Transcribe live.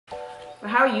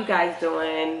How are you guys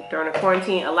doing during the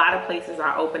quarantine? A lot of places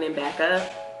are opening back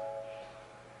up.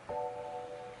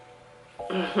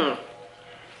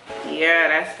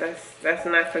 Yeah, that's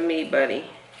not for me, buddy.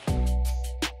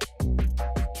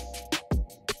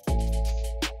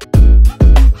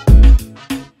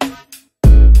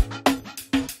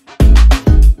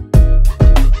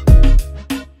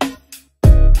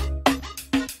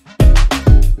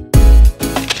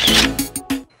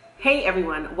 Hey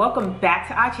everyone, welcome back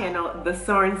to our channel, the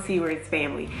Soaring Seawards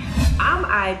family. I'm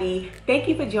Ivy. Thank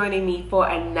you for joining me for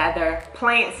another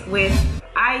Plants with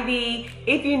Ivy.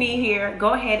 If you're new here,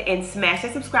 go ahead and smash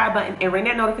that subscribe button and ring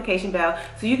that notification bell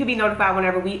so you can be notified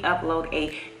whenever we upload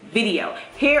a video.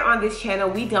 Here on this channel,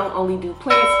 we don't only do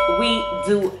plants, we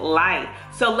do life.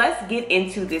 So let's get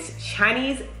into this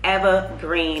Chinese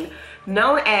evergreen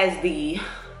known as the,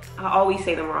 I always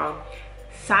say them wrong,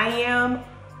 Siam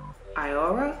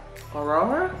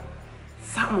Aurora,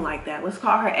 something like that. Let's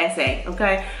call her SA,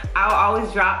 okay? I'll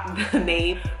always drop the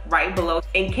name right below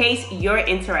in case you're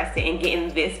interested in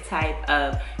getting this type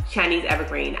of Chinese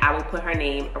evergreen. I will put her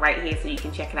name right here so you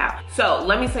can check it out. So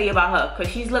let me tell you about her,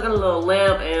 because she's looking a little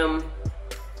limp and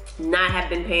not have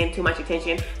been paying too much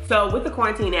attention. So with the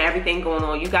quarantine and everything going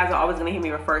on, you guys are always gonna hear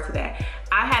me refer to that.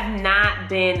 I have not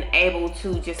been able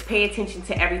to just pay attention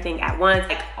to everything at once,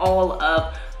 like all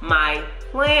of my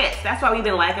plants. That's why we've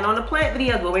been lacking on the plant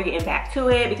videos, but we're getting back to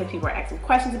it because people are asking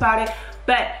questions about it.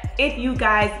 But if you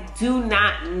guys do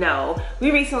not know,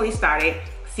 we recently started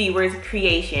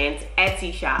SeawardCreations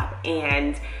Etsy shop,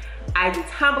 and I do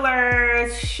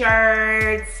tumblers,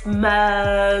 shirts,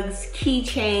 mugs,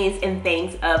 keychains, and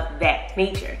things of that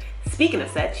nature. Speaking of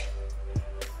such,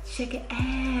 check it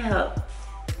out.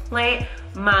 Plant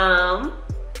Mom.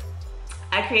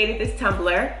 I created this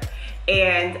tumbler,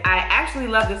 and I actually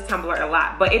love this tumbler a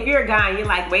lot. But if you're a guy and you're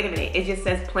like, wait a minute, it just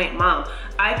says Plant Mom,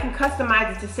 I can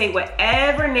customize it to say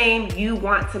whatever name you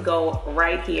want to go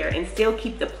right here and still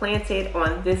keep the planted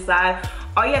on this side.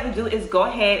 All you have to do is go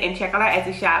ahead and check out our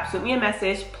Etsy shop, shoot me a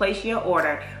message, place your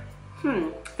order.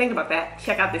 Think about that.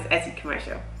 Check out this Etsy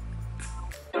commercial.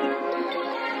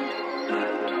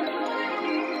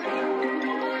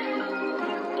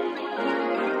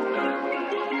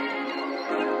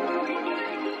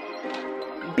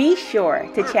 Be sure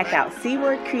to check out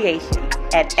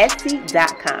SeawardCreations at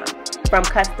Etsy.com. From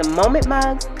custom moment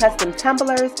mugs, custom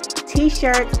tumblers,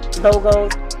 t-shirts,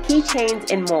 logos,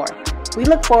 keychains, and more. We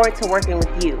look forward to working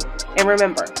with you. And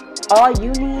remember, all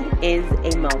you need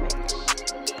is a moment.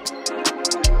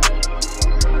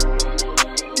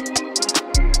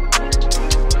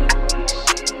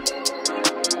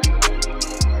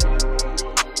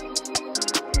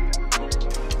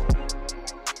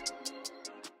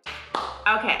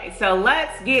 Okay, so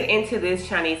let's get into this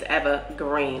Chinese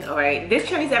evergreen, all right? This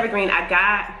Chinese evergreen I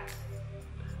got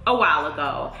a while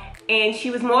ago, and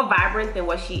she was more vibrant than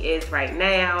what she is right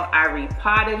now. I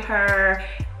repotted her,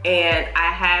 and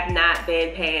I have not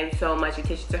been paying so much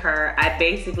attention to her. I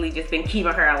basically just been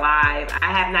keeping her alive.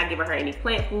 I have not given her any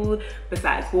plant food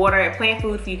besides water. And plant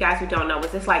food, for you guys who don't know,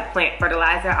 is just like plant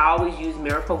fertilizer. I always use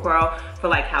Miracle Grow for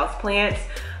like house plants.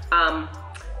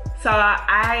 So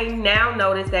I now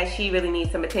notice that she really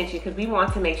needs some attention because we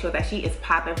want to make sure that she is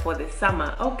popping for the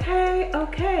summer.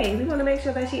 Okay, we want to make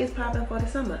sure that she is popping for the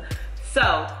summer. So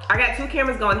I got two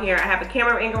cameras going here. I have a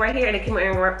camera angle right here and a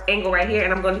camera angle right here,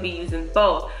 and I'm going to be using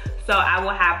both. So I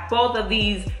will have both of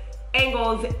these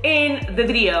angles in the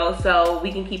video so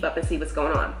we can keep up and see what's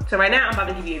going on. So right now I'm about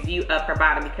to give you a view of her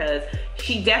bottom because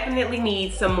she definitely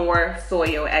needs some more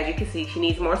soil. As you can see, she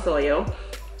needs more soil.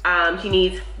 She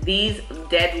needs these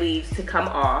dead leaves to come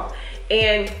off.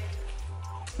 And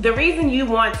the reason you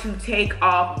want to take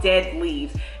off dead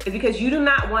leaves is because you do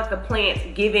not want the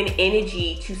plant giving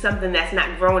energy to something that's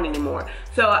not growing anymore.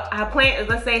 So a plant,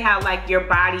 let's say how like your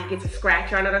body gets a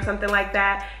scratch on it or something like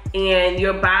that, and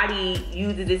your body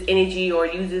uses this energy or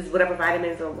uses whatever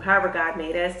vitamins or however God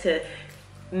made us to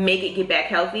make it get back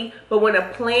healthy. But when a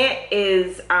plant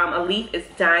is, a leaf is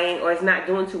dying or is not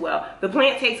doing too well, the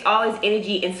plant takes all its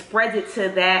energy and spreads it to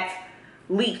that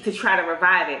leaf to try to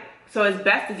revive it. So it's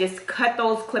best to just cut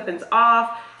those clippings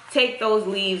off, take those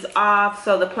leaves off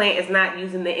so the plant is not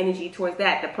using the energy towards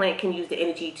that. The plant can use the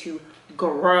energy to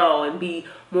grow and be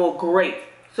more great.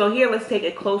 So here, let's take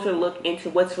a closer look into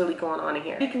what's really going on in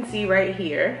here. You can see right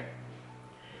here,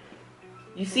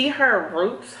 you see her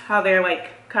roots, how they're like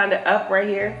kind of up right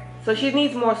here. So she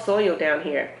needs more soil down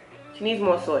here. She needs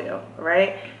more soil,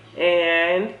 right?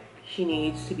 And she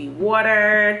needs to be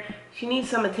watered. She needs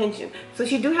some attention. So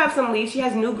she do have some leaves. She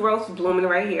has new growths blooming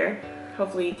right here.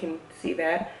 Hopefully you can see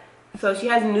that. So she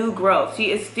has new growth.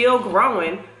 She is still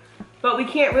growing, but we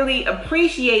can't really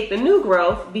appreciate the new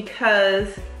growth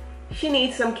because she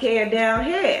needs some care down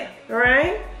here, all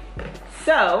right?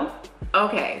 So,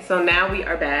 okay, so now we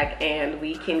are back and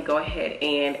we can go ahead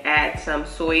and add some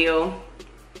soil.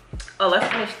 Oh, let's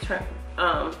finish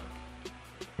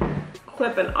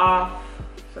clipping off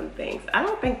some things. I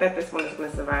don't think that this one is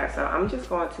gonna survive, so I'm just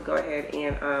going to go ahead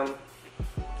and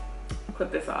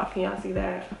clip this off. Can y'all see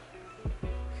that?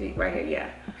 See, right here, yeah.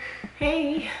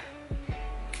 Hey.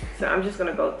 So I'm just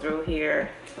gonna go through here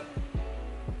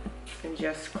and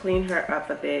just clean her up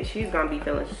a bit. She's gonna be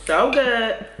feeling so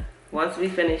good once we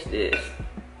finish this.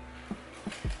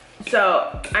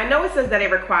 So I know it says that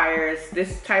it requires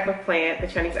this type of plant, the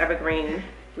Chinese evergreen.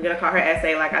 We're gonna call her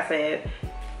SA, like I said.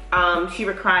 She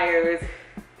requires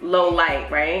low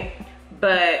light, right?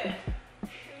 But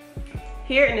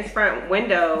here in this front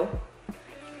window,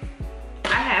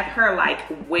 I have her like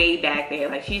way back there.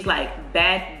 Like she's like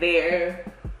back there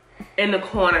in the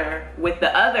corner with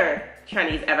the other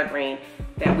Chinese evergreen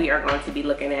that we are going to be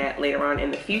looking at later on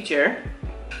in the future.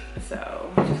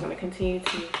 So I'm just gonna continue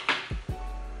to,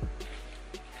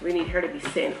 we need her to be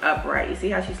sitting upright. You see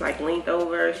how she's like leaned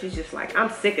over? She's just like, I'm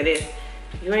sick of this.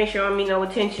 You ain't showing me no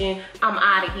attention. I'm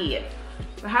out of here.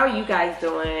 So how are you guys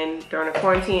doing during the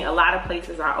quarantine? A lot of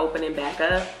places are opening back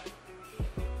up.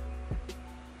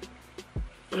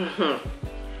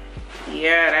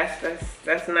 Yeah,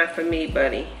 that's not for me,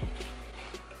 buddy.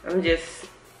 I'm just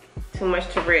too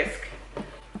much to risk.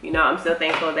 You know, I'm still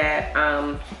thankful that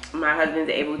my husband's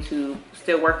able to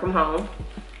still work from home,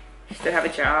 still have a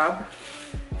job.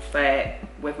 But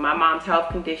with my mom's health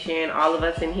condition, all of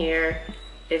us in here,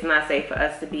 it's not safe for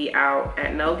us to be out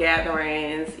at no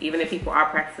gatherings. Even if people are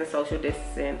practicing social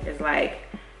distancing, it's like,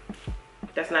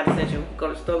 that's not essential. Go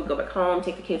to the store, we go back home,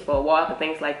 take the kids for a walk and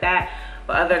things like that.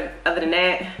 But other than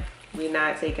that, we're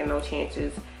not taking no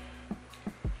chances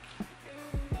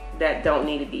that don't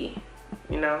need to be,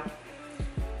 you know?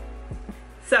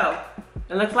 So,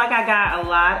 it looks like I got a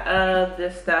lot of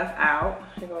this stuff out.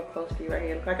 I'm going close to you right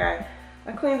here. Looks like I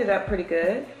cleaned it up pretty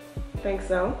good. I think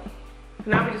so.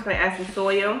 Now we're just gonna add some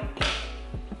soil.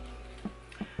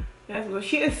 Yes, well,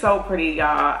 she is so pretty,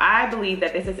 y'all. I believe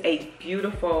that this is a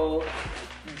beautiful,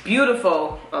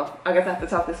 beautiful, oh, I guess I have to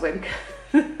talk this way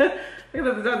because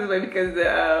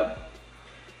the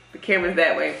camera's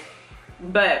that way.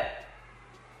 But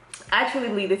I truly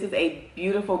believe this is a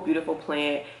beautiful, beautiful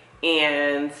plant,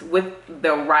 and with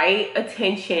the right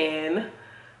attention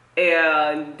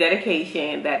and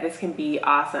dedication, that this can be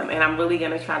awesome. And I'm really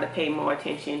gonna try to pay more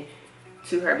attention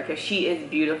to her because she is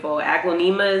beautiful.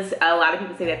 Algaonemas, a lot of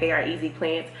people say that they are easy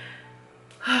plants.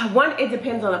 One, it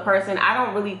depends on the person. I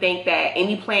don't really think that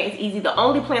any plant is easy. The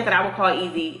only plant that I would call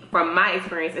easy from my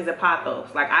experience is a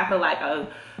pothos. Like I feel like a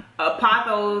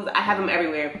pothos, I have them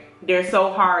everywhere. They're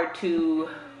so hard to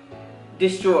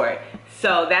destroy.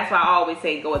 So that's why I always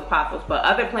say go with pothos. But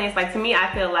other plants, like to me,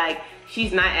 I feel like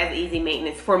she's not as easy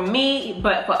maintenance for me,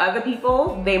 but for other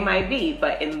people, they might be.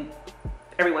 But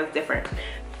everyone's different.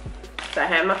 So I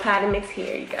have my potting mix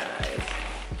here, you guys.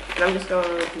 And I'm just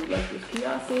gonna do like this. Can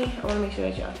y'all see? I wanna make sure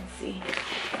that y'all can see.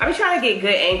 I've been trying to get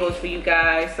good angles for you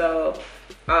guys so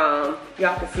y'all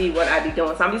can see what I be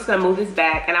doing. So I'm just gonna move this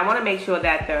back, and I wanna make sure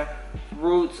that the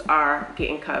roots are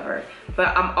getting covered.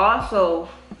 But I'm also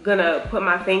gonna put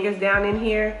my fingers down in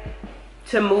here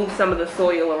to move some of the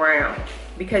soil around.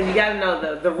 Because you gotta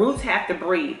know the roots have to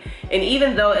breathe. And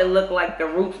even though it looked like the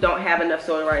roots don't have enough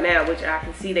soil right now, which I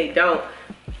can see they don't,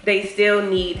 they still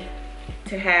need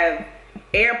to have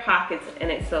air pockets in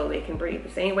it so they can breathe.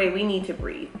 The same way we need to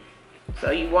breathe.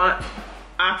 So you want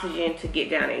oxygen to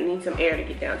get down there. You need some air to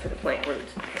get down to the plant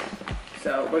roots.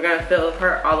 So we're gonna fill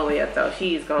her all the way up though.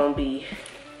 She's gonna be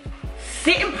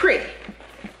sitting pretty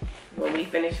when we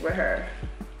finish with her.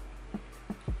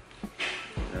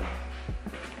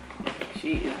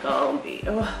 She is gonna be,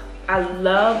 oh, I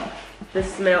love the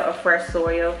smell of fresh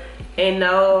soil. And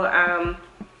no,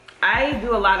 I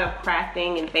do a lot of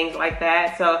crafting and things like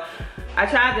that. So I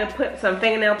tried to put some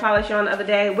fingernail polish on the other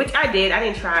day, which I did. I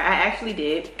didn't try, I actually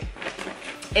did.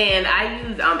 And I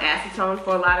use acetone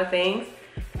for a lot of things.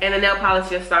 And the nail polish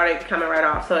just started coming right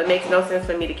off. So it makes no sense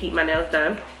for me to keep my nails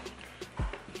done.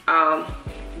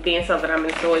 Being so that I'm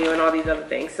in soil and all these other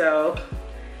things. So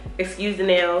excuse the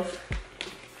nails.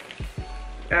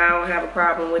 I don't have a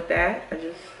problem with that. I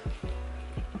just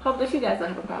hope that you guys don't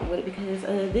have a problem with it because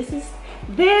this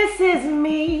is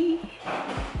me.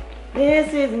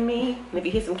 This is me. And if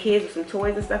you hear some kids with some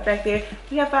toys and stuff back there,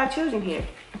 we have 5 children here.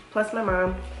 Plus my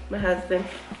mom, my husband.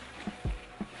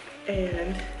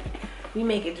 And we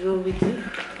make it do what we do.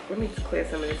 Let me just clear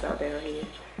some of this out down here.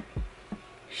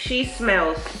 She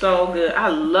smells so good. I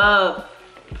love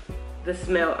the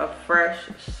smell of fresh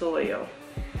soil.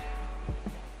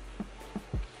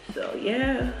 So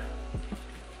yeah.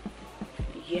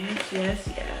 Yes.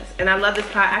 And I love this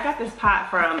pot. I got this pot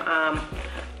from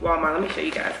Walmart. Let me show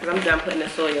you guys because I'm done putting the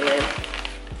soil in.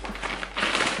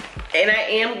 And I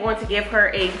am going to give her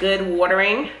a good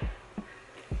watering.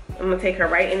 I'm gonna take her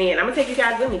right in the end. I'm gonna take you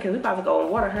guys with me because we're about to go and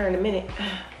water her in a minute.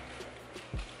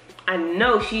 I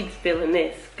know she's feeling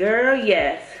this. Girl,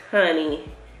 yes, honey.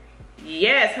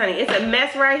 Yes, honey. It's a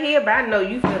mess right here, but I know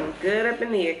you feeling good up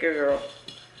in here, girl.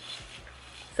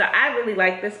 So I really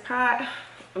like this pot.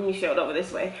 Let me show it over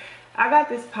this way. I got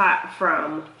this pot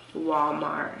from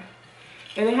Walmart.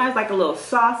 And it has like a little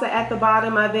saucer at the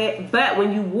bottom of it. But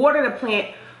when you water the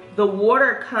plant, the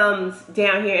water comes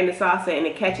down here in the saucer and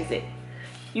it catches it.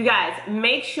 You guys,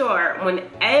 make sure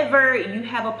whenever you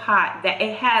have a pot that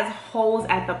it has holes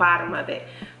at the bottom of it.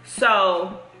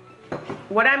 So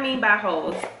what I mean by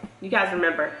holes, you guys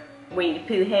remember Winnie the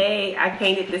Pooh, hey, I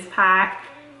painted this pot.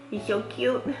 He's so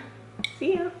cute.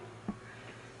 See him?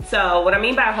 So what I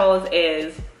mean by holes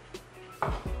is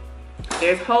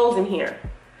there's holes in here.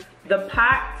 The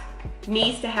pot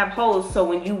needs to have holes so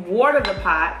when you water the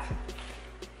pot,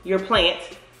 your plant,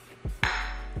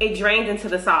 it drains into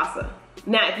the saucer.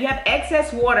 Now, if you have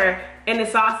excess water in the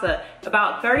saucer,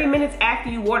 about 30 minutes after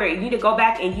you water it, you need to go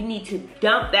back and you need to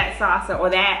dump that saucer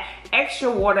or that extra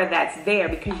water that's there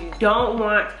because you don't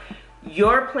want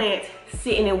your plant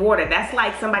sitting in water. That's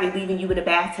like somebody leaving you in a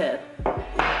bathtub.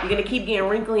 You're gonna keep getting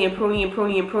wrinkly and pruny and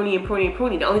pruny and pruny and pruny and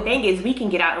pruny. The only thing is we can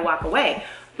get out and walk away,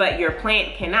 but your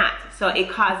plant cannot. So it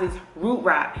causes root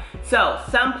rot. So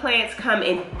some plants come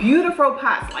in beautiful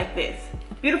pots like this,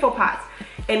 beautiful pots,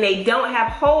 and they don't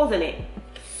have holes in it.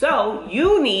 So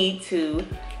you need to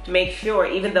make sure,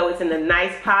 even though it's in a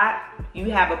nice pot,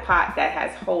 you have a pot that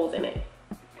has holes in it,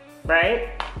 right?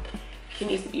 She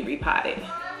needs to be repotted.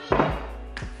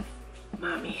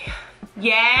 Mommy.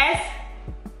 Yes?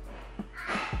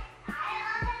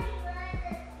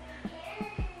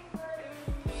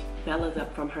 Bella's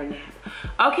up from her nap.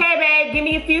 Okay, babe, give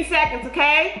me a few seconds,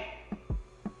 okay?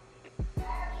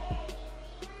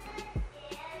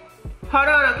 Hold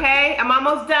on, okay? I'm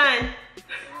almost done.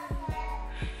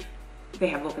 They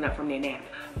have woken up from their nap.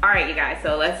 All right, you guys,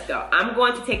 so let's go. I'm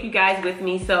going to take you guys with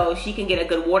me so she can get a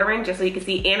good watering, just so you can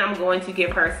see, and I'm going to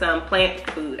give her some plant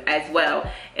food as well.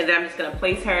 And then I'm just gonna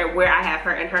place her where I have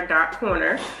her in her dark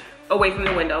corner, away from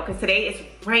the window, because today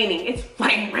it's raining. It's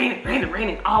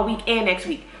raining all week and next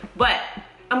week. But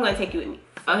I'm gonna take you with me.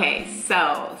 Okay,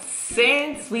 so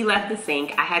since we left the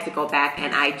sink, I had to go back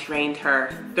and I drained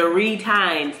her 3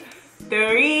 times.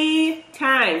 3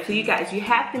 times. So you guys, you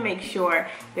have to make sure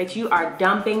that you are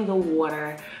dumping the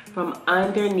water from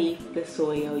underneath the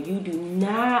soil. You do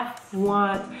not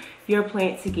want your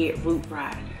plant to get root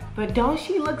rot. But don't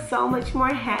she look so much more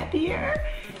happier?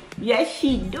 Yes,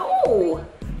 she do.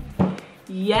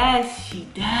 Yes, she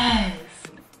does.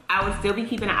 I would still be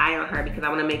keeping an eye on her because I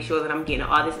want to make sure that I'm getting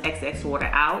all this excess water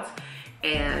out.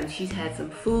 And she's had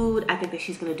some food. I think that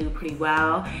she's gonna do pretty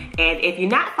well. And if you're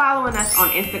not following us on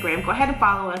Instagram, go ahead and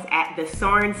follow us at the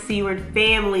Soaring Seaward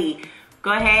Family.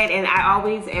 Go ahead, and I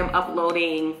always am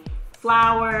uploading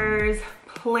flowers,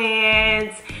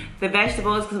 plants, the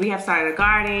vegetables, because we have started a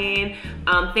garden,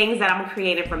 things that I'm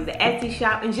creating from the Etsy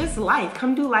shop, and just life.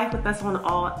 Come do life with us on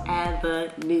all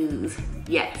avenues.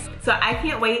 Yes. So I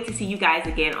can't wait to see you guys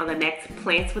again on the next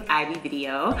Plants with Ivy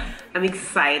video. I'm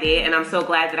excited, and I'm so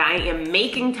glad that I am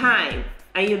making time.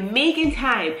 I am making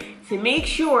time to make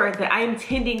sure that I am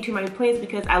tending to my plants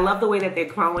because I love the way that they're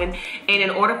growing. And in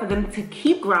order for them to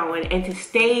keep growing and to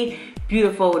stay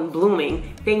beautiful and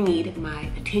blooming, they need my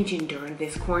attention during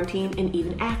this quarantine and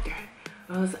even after.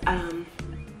 I'm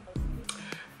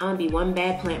gonna be one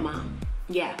bad plant mom.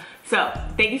 Yeah. So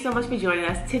thank you so much for joining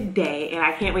us today, and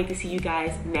I can't wait to see you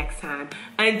guys next time.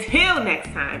 Until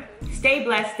next time, stay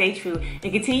blessed, stay true,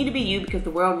 and continue to be you because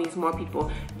the world needs more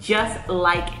people just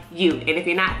like you. And if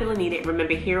you're not feeling needed,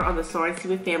 remember here on the Soaring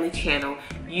Seaward Family channel,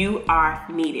 you are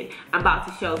needed. I'm about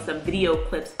to show some video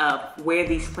clips of where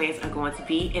these plants are going to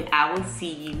be, and I will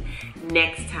see you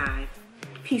next time.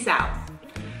 Peace out.